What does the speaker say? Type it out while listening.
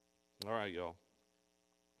All right, y'all.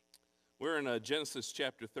 We're in Genesis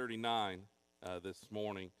chapter 39 this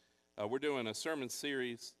morning. We're doing a sermon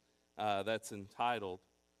series that's entitled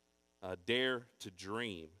Dare to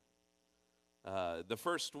Dream. The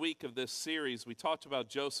first week of this series, we talked about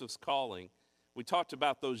Joseph's calling. We talked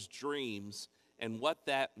about those dreams and what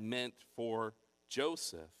that meant for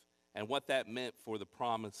Joseph and what that meant for the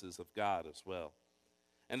promises of God as well.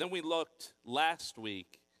 And then we looked last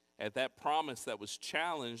week at that promise that was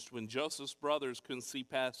challenged when Joseph's brothers couldn't see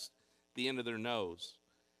past the end of their nose,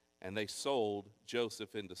 and they sold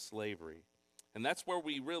Joseph into slavery. And that's where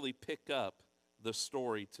we really pick up the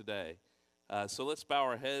story today. So let's bow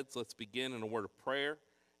our heads, let's begin in a word of prayer,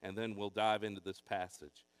 and then we'll dive into this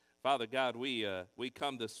passage. Father God, we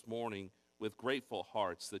come this morning with grateful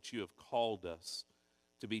hearts that you have called us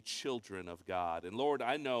to be children of God. And Lord,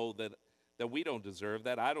 I know that we don't deserve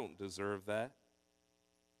that. I don't deserve that.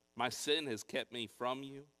 My sin has kept me from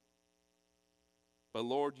you. But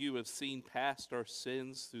Lord, you have seen past our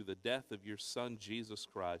sins through the death of your Son, Jesus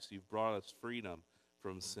Christ. You've brought us freedom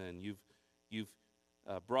from sin. You've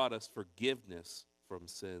brought us forgiveness from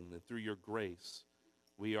sin. And through your grace,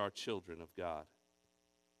 we are children of God.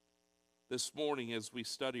 This morning, as we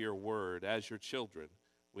study your word, as your children,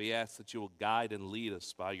 we ask that you will guide and lead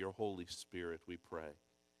us by your Holy Spirit, we pray.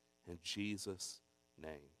 In Jesus'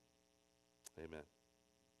 name, amen.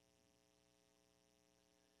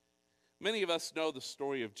 Many of us know the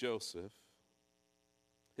story of Joseph.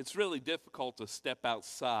 It's really difficult to step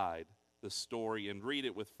outside the story and read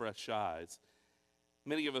it with fresh eyes.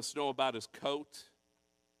 Many of us know about his coat,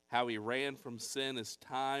 how he ran from sin, his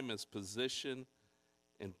time, his position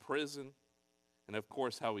in prison, and of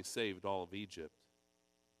course how he saved all of Egypt.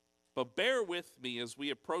 But bear with me as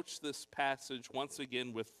we approach this passage once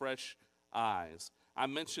again with fresh eyes. I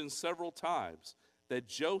mentioned several times that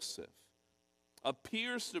Joseph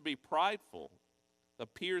appears to be prideful,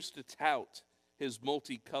 appears to tout his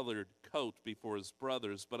multicolored coat before his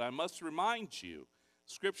brothers. But I must remind you,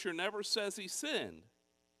 Scripture never says he sinned.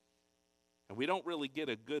 And we don't really get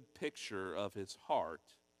a good picture of his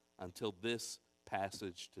heart until this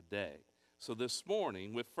passage today. So this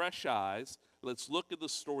morning, with fresh eyes, let's look at the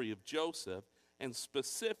story of Joseph, and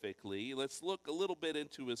specifically, let's look a little bit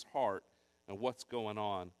into his heart and what's going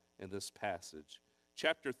on in this passage.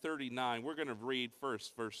 Chapter 39, we're going to read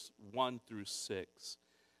first verse 1 through 6.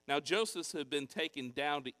 Now Joseph had been taken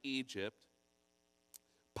down to Egypt.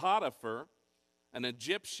 Potiphar, an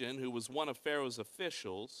Egyptian who was one of Pharaoh's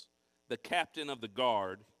officials, the captain of the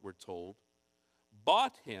guard, we're told,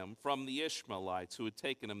 bought him from the Ishmaelites who had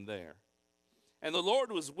taken him there. And the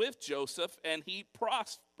Lord was with Joseph, and he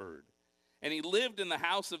prospered. And he lived in the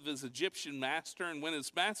house of his Egyptian master. And when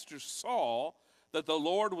his master saw that the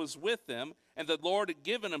Lord was with him, and the Lord had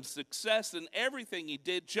given him success in everything he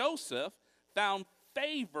did, Joseph found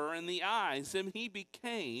favor in the eyes, and he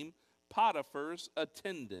became Potiphar's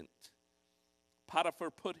attendant.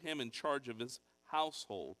 Potiphar put him in charge of his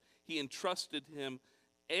household. He entrusted him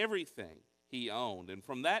everything he owned. And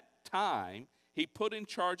from that time, he put in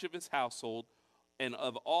charge of his household, and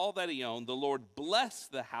of all that he owned, the Lord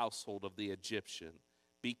blessed the household of the Egyptian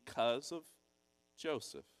because of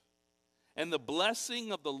Joseph. And the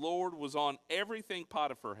blessing of the Lord was on everything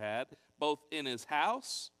Potiphar had, both in his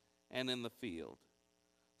house and in the field.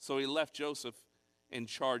 So he left Joseph in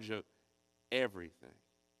charge of everything.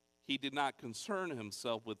 He did not concern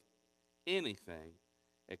himself with anything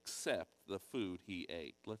except the food he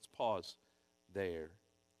ate. Let's pause there.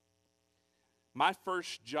 My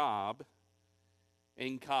first job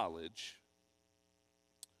in college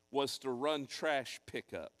was to run trash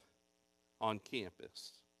pickup on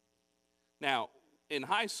campus. Now, in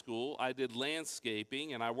high school, I did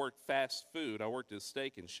landscaping and I worked fast food. I worked at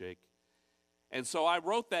Steak and Shake. And so I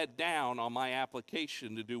wrote that down on my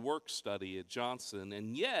application to do work study at Johnson.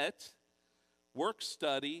 And yet, work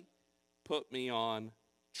study put me on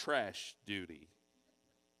trash duty.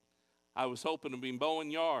 I was hoping to be mowing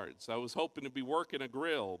yards. I was hoping to be working a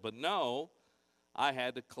grill. But no, I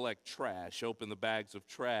had to collect trash, open the bags of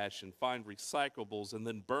trash, and find recyclables and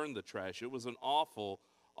then burn the trash. It was an awful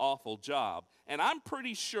job. And I'm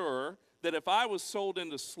pretty sure that if I was sold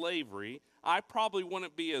into slavery, I probably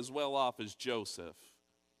wouldn't be as well off as Joseph.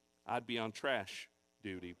 I'd be on trash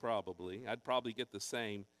duty probably. I'd probably get the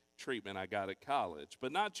same treatment I got at college.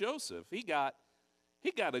 But not Joseph. He got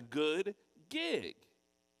a good gig.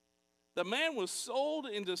 The man was sold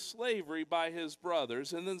into slavery by his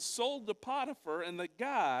brothers and then sold to Potiphar, and the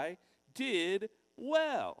guy did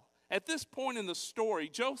well. At this point in the story,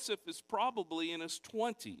 Joseph is probably in his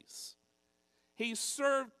 20s. He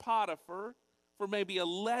served Potiphar for maybe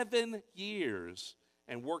 11 years.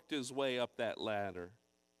 and worked his way up that ladder,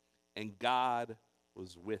 and God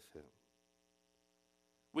was with him.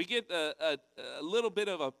 We get a little bit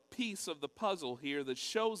of a piece of the puzzle here that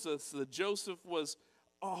shows us that Joseph was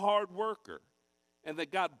a hard worker and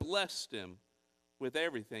that God blessed him with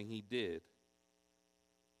everything he did.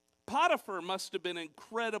 Potiphar must have been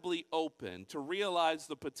incredibly open to realize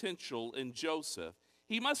the potential in Joseph.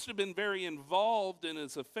 He must have been very involved in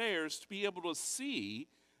his affairs to be able to see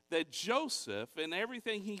that Joseph and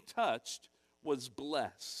everything he touched was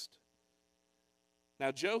blessed.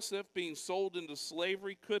 Now, Joseph, being sold into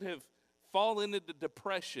slavery, could have fallen into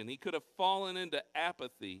depression. He could have fallen into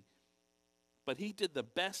apathy. But he did the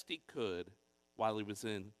best he could while he was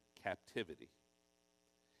in captivity.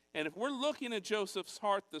 And if we're looking at Joseph's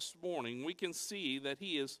heart this morning, we can see that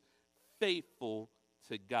he is faithful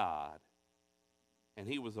to God. And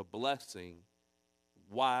he was a blessing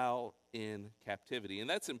while in captivity. And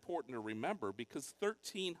that's important to remember because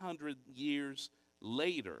 1,300 years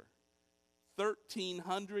later,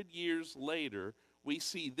 we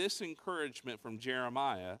see this encouragement from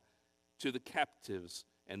Jeremiah to the captives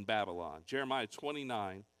in Babylon. Jeremiah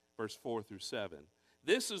 29, verse 4 through 7.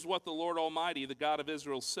 This is what the Lord Almighty, the God of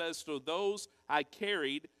Israel, says to those I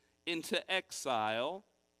carried into exile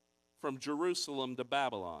from Jerusalem to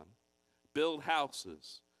Babylon. Build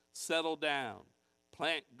houses, settle down,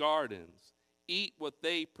 plant gardens, eat what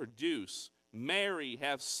they produce, marry,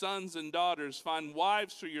 have sons and daughters, find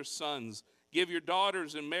wives for your sons, give your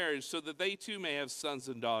daughters in marriage so that they too may have sons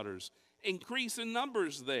and daughters. Increase in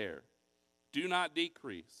numbers there, do not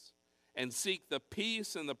decrease, and seek the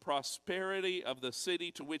peace and the prosperity of the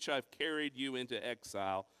city to which I've carried you into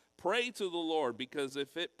exile. Pray to the Lord, because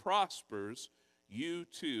if it prospers, you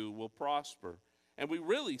too will prosper. And we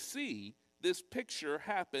really see this picture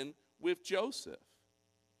happen with Joseph,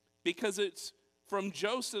 because it's from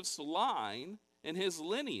Joseph's line and his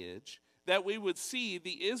lineage that we would see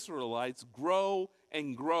the Israelites grow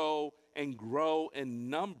and grow and grow in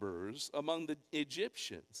numbers among the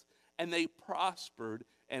Egyptians. And they prospered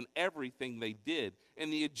in everything they did.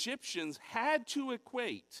 And the Egyptians had to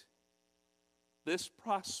equate this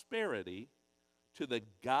prosperity to the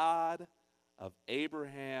God of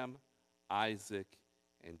Abraham, Isaac,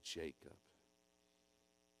 and Jacob.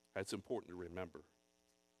 That's important to remember.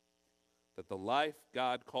 That the life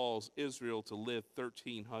God calls Israel to live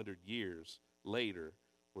 1,300 years later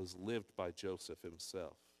was lived by Joseph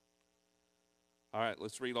himself. All right,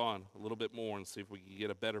 let's read on a little bit more and see if we can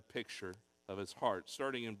get a better picture of his heart,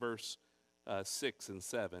 starting in verse 6 and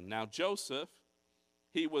 7. Now Joseph,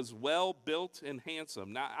 he was well built and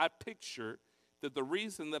handsome. Now I picture that the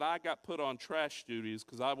reason that I got put on trash duty is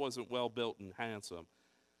because I wasn't well built and handsome.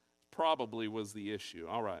 Probably was the issue.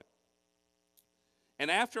 All right. And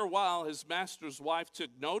after a while, his master's wife took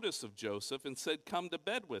notice of Joseph and said, "Come to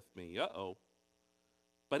bed with me."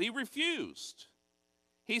 But he refused.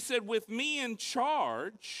 He said, "With me in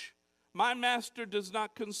charge, my master does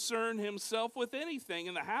not concern himself with anything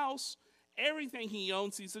in the house. Everything he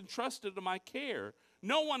owns, he's entrusted to my care.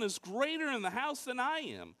 No one is greater in the house than I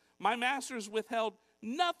am. My master's withheld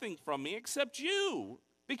nothing from me except you,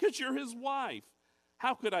 because you're his wife.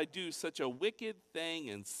 How could I do such a wicked thing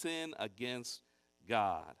and sin against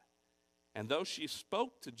God?" And though she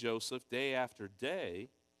spoke to Joseph day after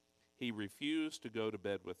day, he refused to go to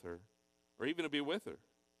bed with her or even to be with her.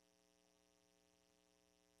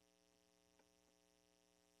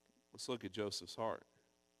 Let's look at Joseph's heart.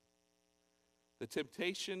 The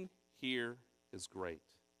temptation here is great.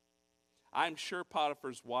 I'm sure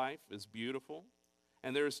Potiphar's wife is beautiful,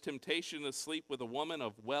 and there is temptation to sleep with a woman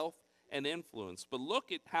of wealth and influence. But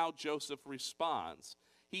look at how Joseph responds.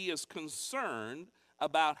 He is concerned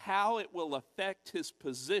about how it will affect his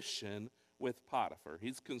position with Potiphar.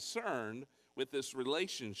 He's concerned with this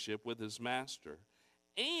relationship with his master.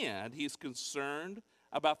 And he's concerned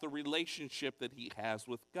about the relationship that he has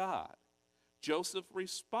with God. Joseph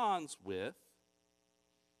responds with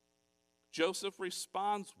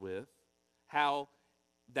how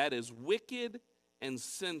that is wicked and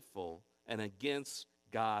sinful and against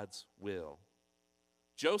God's will.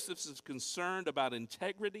 Joseph is concerned about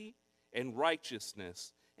integrity and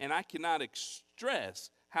righteousness, and I cannot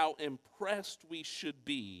stress how impressed we should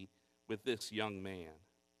be with this young man.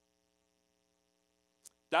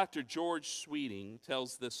 Dr. George Sweeting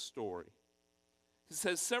tells this story. He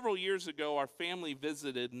says, several years ago, our family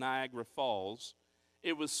visited Niagara Falls.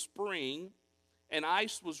 It was spring, and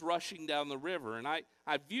ice was rushing down the river, and I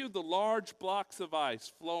viewed the large blocks of ice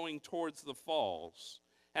flowing towards the falls,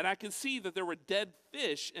 and I could see that there were dead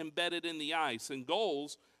fish embedded in the ice, and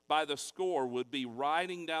gulls by the score would be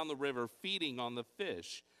riding down the river feeding on the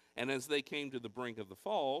fish. And as they came to the brink of the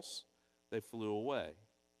falls, they flew away.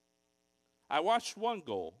 I watched one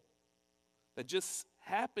goal that just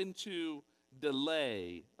happened to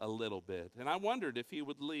delay a little bit, and I wondered if he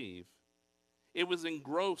would leave. It was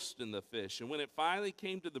engrossed in the fish, and when it finally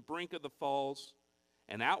came to the brink of the falls,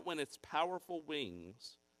 and out went its powerful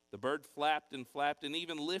wings, the bird flapped and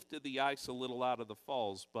even lifted the ice a little out of the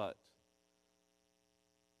falls, but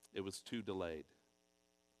it was too delayed.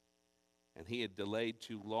 And he had delayed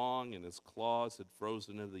too long, and his claws had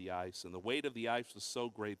frozen into the ice. And the weight of the ice was so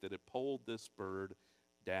great that it pulled this bird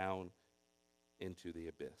down into the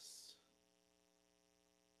abyss.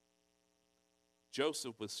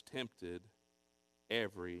 Joseph was tempted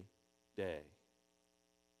every day.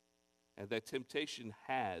 And that temptation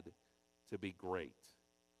had to be great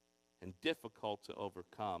and difficult to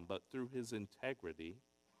overcome. But through his integrity,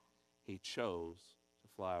 he chose to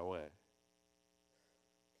fly away.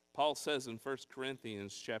 Paul says in 1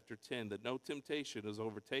 Corinthians chapter 10 that no temptation is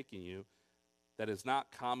overtaking you that is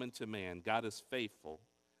not common to man. God is faithful,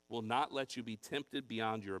 will not let you be tempted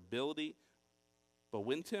beyond your ability, but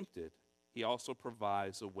when tempted, he also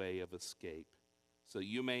provides a way of escape so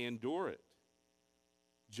you may endure it.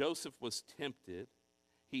 Joseph was tempted,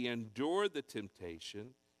 he endured the temptation,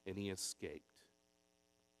 and he escaped.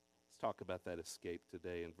 Let's talk about that escape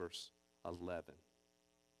today in verse 11.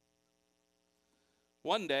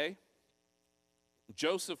 One day,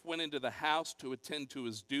 Joseph went into the house to attend to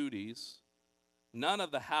his duties. None of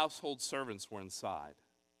the household servants were inside.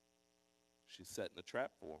 She set in a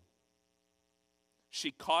trap for him. She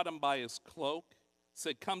caught him by his cloak,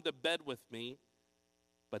 said, "Come to bed with me."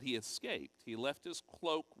 But he escaped. He left his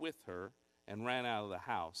cloak with her and ran out of the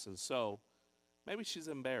house. And so, maybe she's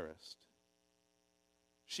embarrassed.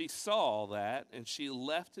 She saw that, and he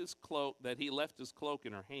left his cloak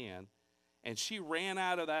in her hand. And she ran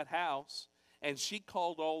out of that house, and she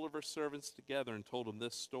called all of her servants together and told them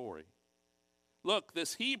this story. "Look,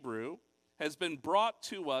 this Hebrew has been brought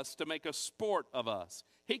to us to make a sport of us.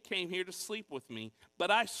 He came here to sleep with me, but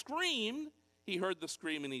I screamed." He heard the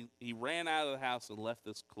scream, and he ran out of the house and left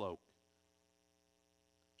this cloak.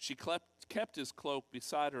 She kept his cloak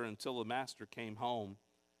beside her until the master came home,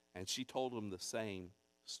 and she told him the same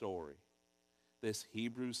story. "This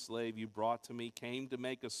Hebrew slave you brought to me came to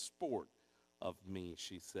make a sport of me,"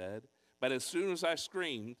 she said. "But as soon as I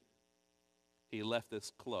screamed, he left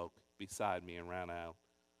this cloak beside me and ran out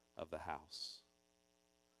of the house."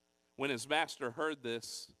 When his master heard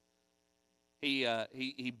this,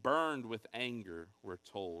 he burned with anger, we're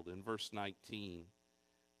told in verse 19.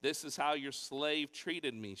 "This is how your slave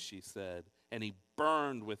treated me," she said, and he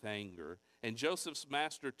burned with anger. And Joseph's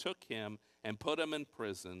master took him and put him in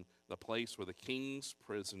prison, the place where the king's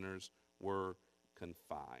prisoners were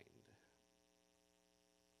confined.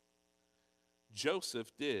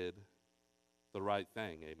 Joseph did the right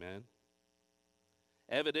thing, amen?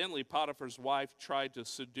 Evidently, Potiphar's wife tried to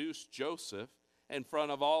seduce Joseph in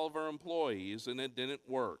front of all of her employees, and it didn't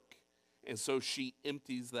work. And so she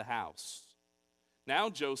empties the house. Now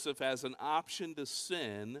Joseph has an option to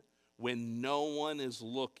sin when no one is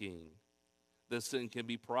looking. The sin can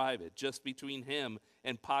be private, just between him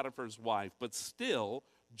and Potiphar's wife. But still,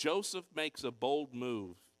 Joseph makes a bold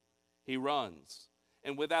move. He runs.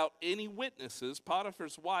 And without any witnesses,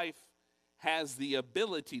 Potiphar's wife has the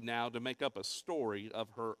ability now to make up a story of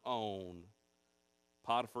her own.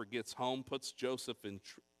 Potiphar gets home, puts Joseph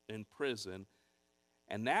in prison,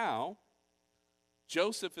 and now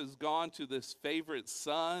Joseph has gone to this favorite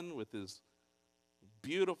son with his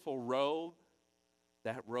beautiful robe.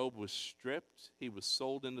 That robe was stripped. He was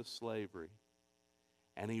sold into slavery.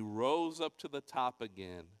 And he rose up to the top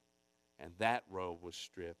again, and that robe was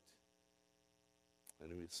stripped.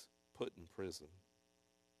 And he was put in prison.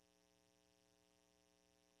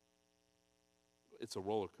 It's a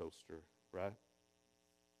roller coaster, right?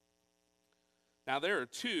 Now, there are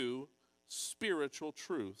two spiritual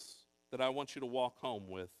truths that I want you to walk home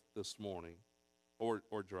with this morning, or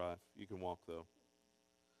drive. You can walk, though.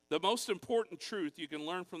 The most important truth you can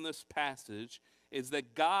learn from this passage is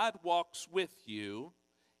that God walks with you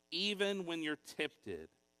even when you're tempted.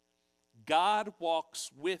 God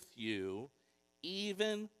walks with you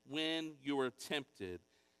even when you are tempted.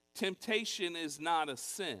 Temptation is not a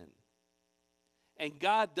sin. And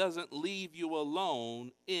God doesn't leave you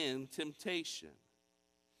alone in temptation.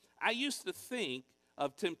 I used to think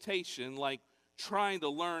of temptation like trying to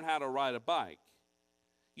learn how to ride a bike.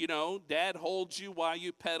 You know, dad holds you while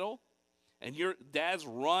you pedal, and your dad's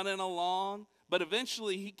running along, but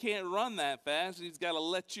eventually he can't run that fast, and he's got to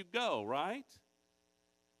let you go, right?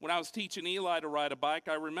 When I was teaching Eli to ride a bike,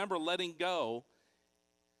 I remember letting go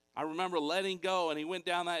I remember letting go, and he went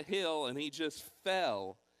down that hill, and he just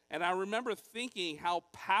fell. And I remember thinking how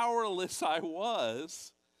powerless I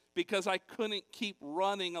was because I couldn't keep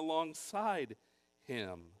running alongside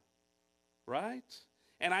him, right?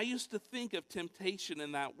 And I used to think of temptation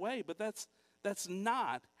in that way, but that's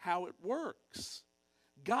not how it works.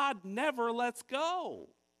 God never lets go.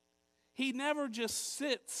 He never just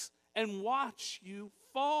sits and watch you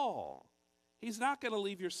fall. He's not going to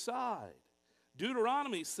leave your side.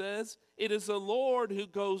 Deuteronomy says, it is the Lord who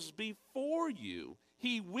goes before you.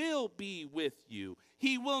 He will be with you.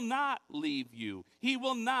 He will not leave you. He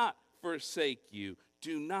will not forsake you.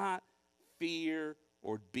 Do not fear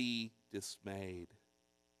or be dismayed.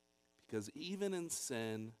 Because even in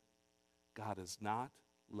sin, God has not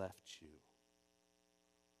left you.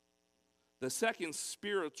 The second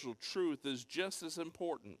spiritual truth is just as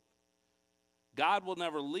important. God will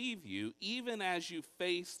never leave you, even as you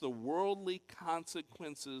face the worldly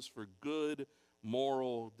consequences for good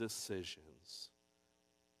moral decisions.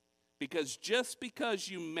 Because just because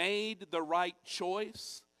you made the right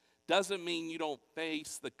choice doesn't mean you don't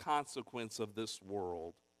face the consequence of this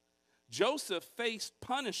world. Joseph faced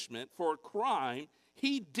punishment for a crime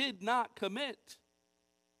he did not commit.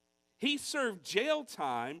 He served jail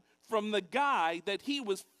time from the guy that he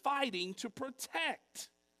was fighting to protect.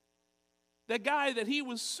 The guy that he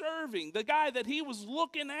was serving, the guy that he was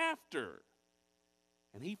looking after.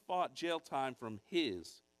 And he fought jail time from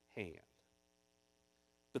his hand.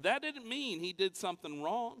 But that didn't mean he did something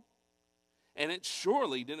wrong. And it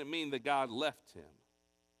surely didn't mean that God left him.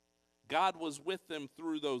 God was with them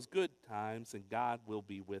through those good times, and God will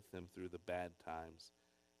be with them through the bad times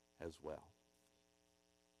as well.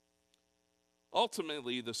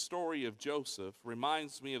 Ultimately, the story of Joseph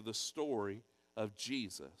reminds me of the story of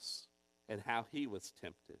Jesus and how he was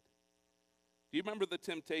tempted. Do you remember the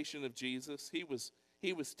temptation of Jesus? He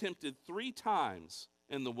was tempted 3 times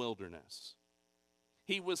in the wilderness.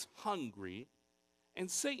 He was hungry,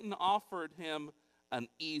 and Satan offered him an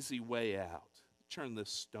easy way out. Turn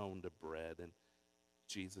this stone to bread, and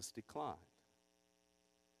Jesus declined.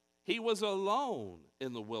 He was alone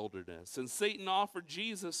in the wilderness, and Satan offered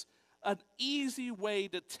Jesus an easy way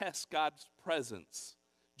to test God's presence.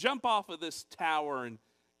 Jump off of this tower, and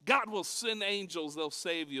God will send angels, they'll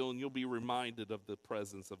save you, and you'll be reminded of the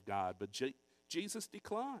presence of God. But Jesus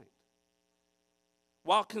declined.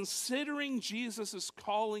 While considering Jesus'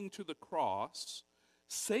 calling to the cross,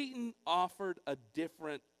 Satan offered a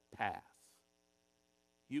different path.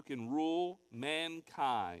 You can rule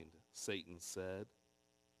mankind, Satan said,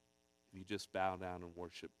 if you just bow down and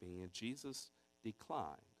worship me. And Jesus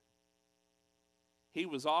declined. He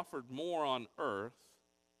was offered more on earth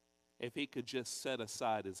if he could just set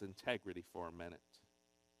aside his integrity for a minute.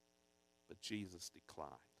 But Jesus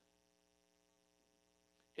declined.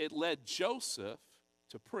 It led Joseph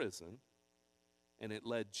to prison, and it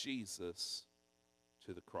led Jesus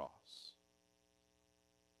to the cross.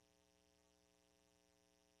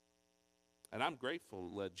 And I'm grateful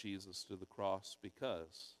it led Jesus to the cross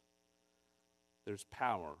because there's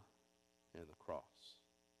power in the cross.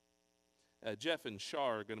 Jeff and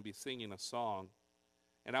Shar are going to be singing a song.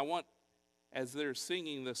 And I want, as they're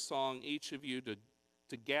singing this song, each of you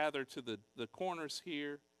to gather to the corners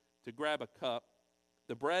here, to grab a cup.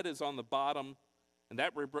 The bread is on the bottom, and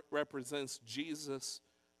that represents Jesus'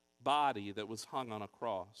 body that was hung on a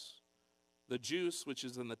cross. The juice, which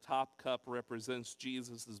is in the top cup, represents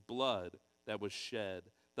Jesus' blood that was shed.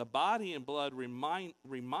 The body and blood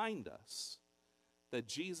remind us that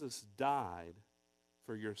Jesus died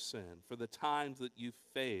for your sin, for the times that you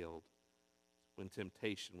failed when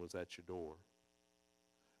temptation was at your door.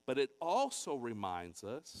 But it also reminds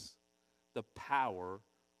us the power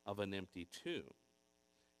of an empty tomb.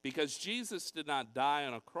 Because Jesus did not die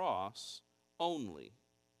on a cross only.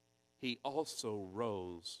 He also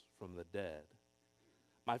rose from the dead.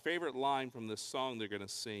 My favorite line from this song they're going to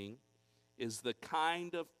sing is the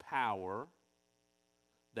kind of power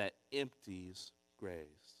that empties graves.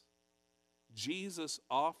 Jesus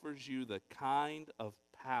offers you the kind of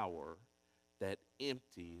power that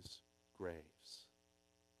empties graves.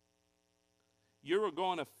 You're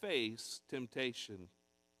going to face temptation.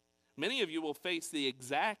 Many of you will face the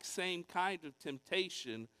exact same kind of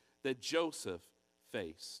temptation that Joseph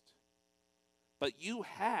faced. But you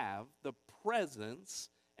have the presence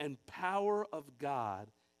and power of God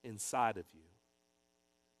inside of you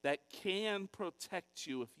that can protect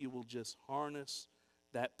you if you will just harness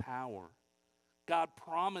that power. God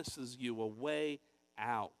promises you a way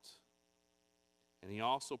out. And he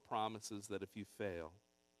also promises that if you fail,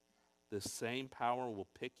 this same power will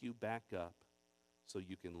pick you back up so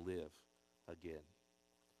you can live again.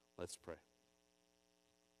 Let's pray.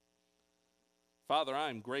 Father,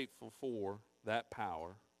 I am grateful for that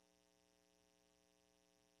power.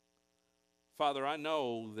 Father, I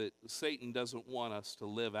know that Satan doesn't want us to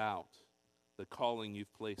live out the calling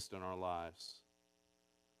you've placed in our lives.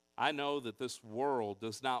 I know that this world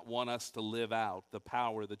does not want us to live out the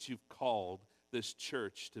power that you've called this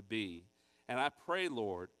church to be. And I pray,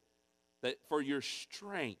 Lord, that for your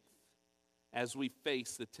strength as we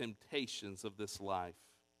face the temptations of this life,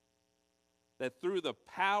 that through the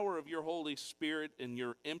power of your Holy Spirit in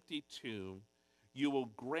your empty tomb, you will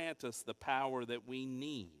grant us the power that we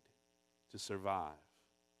need to survive.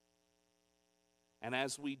 And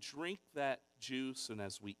as we drink that juice and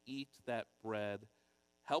as we eat that bread,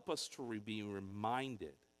 help us to be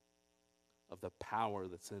reminded of the power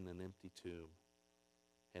that's in an empty tomb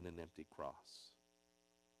and an empty cross.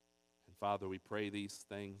 And Father, we pray these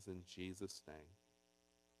things in Jesus' name.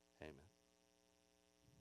 Amen.